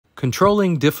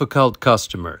Controlling difficult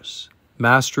customers,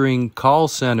 mastering call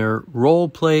center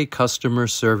role-play customer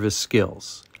service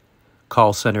skills,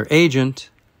 call center agent,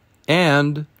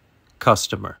 and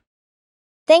customer.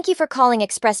 Thank you for calling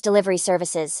Express Delivery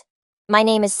Services. My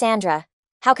name is Sandra.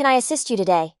 How can I assist you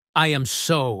today? I am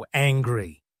so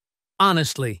angry.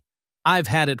 Honestly, I've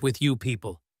had it with you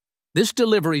people. This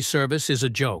delivery service is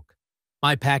a joke.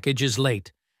 My package is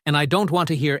late, and I don't want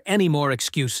to hear any more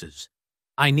excuses.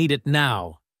 I need it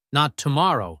now, not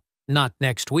tomorrow, not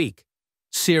next week.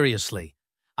 Seriously,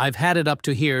 I've had it up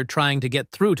to here trying to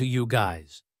get through to you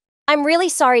guys. I'm really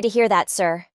sorry to hear that,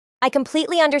 sir. I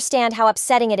completely understand how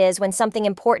upsetting it is when something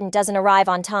important doesn't arrive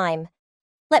on time.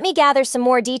 Let me gather some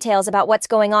more details about what's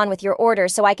going on with your order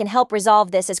so I can help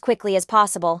resolve this as quickly as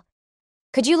possible.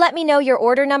 Could you let me know your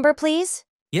order number, please?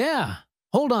 Yeah,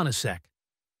 hold on a sec.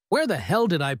 Where the hell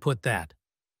did I put that?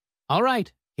 All right,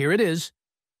 here it is.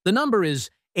 The number is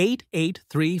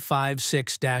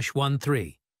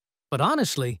 88356-13. But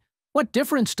honestly, what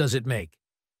difference does it make?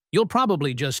 You'll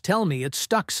probably just tell me it's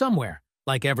stuck somewhere,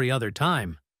 like every other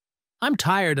time. I'm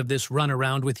tired of this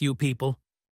runaround with you people.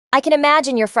 I can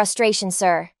imagine your frustration,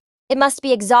 sir. It must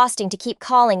be exhausting to keep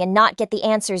calling and not get the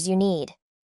answers you need.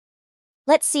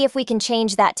 Let's see if we can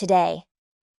change that today.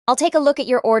 I'll take a look at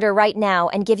your order right now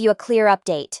and give you a clear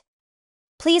update.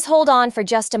 Please hold on for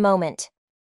just a moment.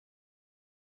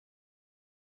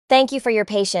 Thank you for your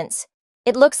patience.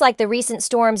 It looks like the recent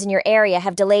storms in your area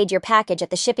have delayed your package at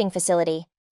the shipping facility.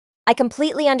 I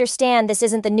completely understand this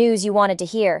isn't the news you wanted to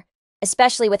hear,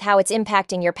 especially with how it's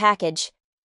impacting your package.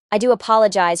 I do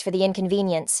apologize for the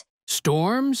inconvenience.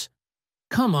 Storms?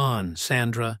 Come on,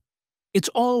 Sandra. It's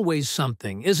always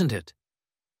something, isn't it?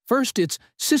 First it's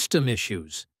system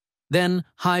issues, then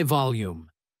high volume,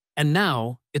 and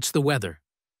now it's the weather.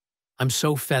 I'm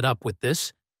so fed up with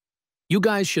this. You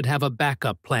guys should have a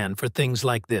backup plan for things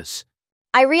like this.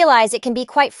 I realize it can be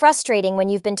quite frustrating when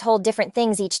you've been told different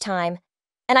things each time,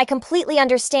 and I completely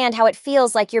understand how it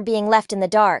feels like you're being left in the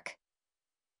dark.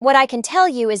 What I can tell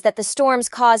you is that the storms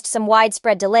caused some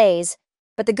widespread delays,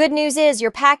 but the good news is your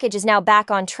package is now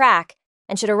back on track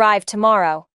and should arrive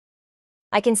tomorrow.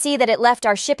 I can see that it left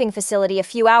our shipping facility a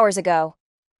few hours ago.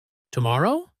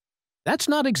 Tomorrow? That's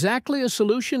not exactly a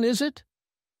solution, is it?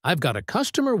 I've got a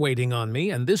customer waiting on me,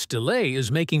 and this delay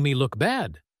is making me look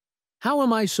bad. How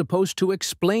am I supposed to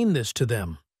explain this to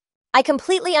them? I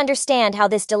completely understand how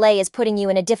this delay is putting you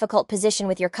in a difficult position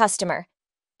with your customer,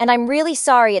 and I'm really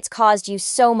sorry it's caused you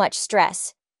so much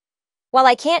stress. While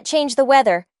I can't change the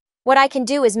weather, what I can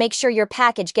do is make sure your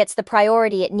package gets the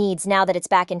priority it needs now that it's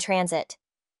back in transit.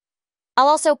 I'll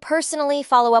also personally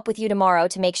follow up with you tomorrow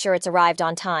to make sure it's arrived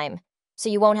on time, so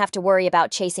you won't have to worry about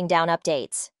chasing down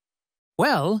updates.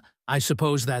 Well, I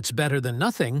suppose that's better than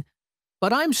nothing,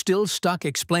 but I'm still stuck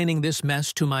explaining this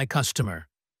mess to my customer.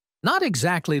 Not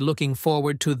exactly looking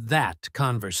forward to that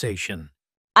conversation.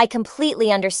 I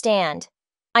completely understand.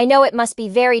 I know it must be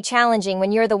very challenging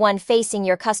when you're the one facing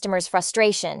your customer's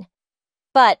frustration.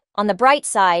 But, on the bright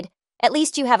side, at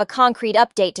least you have a concrete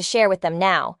update to share with them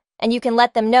now, and you can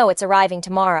let them know it's arriving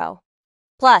tomorrow.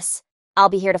 Plus, I'll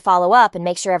be here to follow up and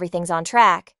make sure everything's on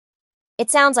track. It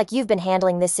sounds like you've been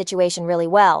handling this situation really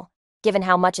well, given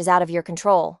how much is out of your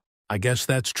control. I guess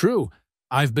that's true.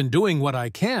 I've been doing what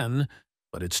I can,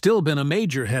 but it's still been a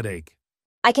major headache.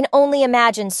 I can only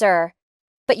imagine, sir.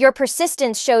 But your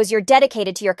persistence shows you're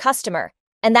dedicated to your customer,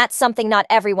 and that's something not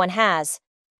everyone has.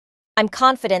 I'm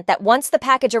confident that once the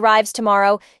package arrives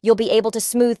tomorrow, you'll be able to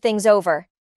smooth things over.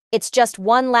 It's just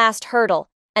one last hurdle,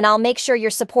 and I'll make sure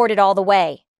you're supported all the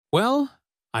way. Well,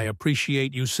 I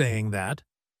appreciate you saying that.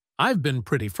 I've been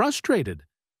pretty frustrated,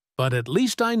 but at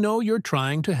least I know you're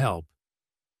trying to help.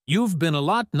 You've been a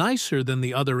lot nicer than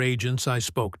the other agents I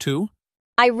spoke to.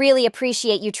 I really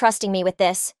appreciate you trusting me with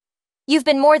this. You've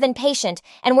been more than patient,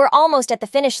 and we're almost at the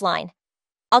finish line.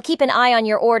 I'll keep an eye on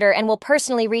your order and will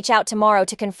personally reach out tomorrow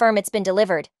to confirm it's been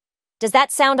delivered. Does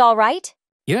that sound all right?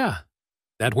 Yeah,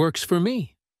 that works for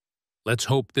me. Let's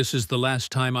hope this is the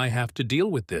last time I have to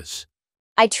deal with this.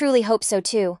 I truly hope so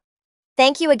too.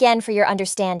 Thank you again for your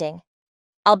understanding.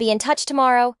 I'll be in touch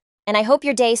tomorrow, and I hope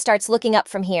your day starts looking up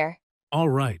from here. All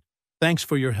right. Thanks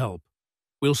for your help.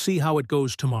 We'll see how it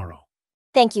goes tomorrow.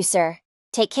 Thank you, sir.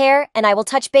 Take care, and I will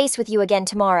touch base with you again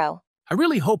tomorrow. I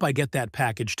really hope I get that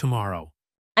package tomorrow.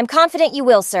 I'm confident you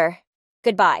will, sir.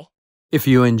 Goodbye. If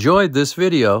you enjoyed this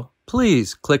video,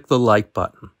 please click the like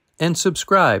button and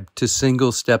subscribe to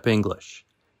Single Step English.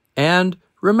 And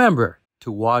remember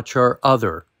to watch our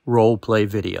other role-play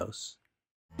videos.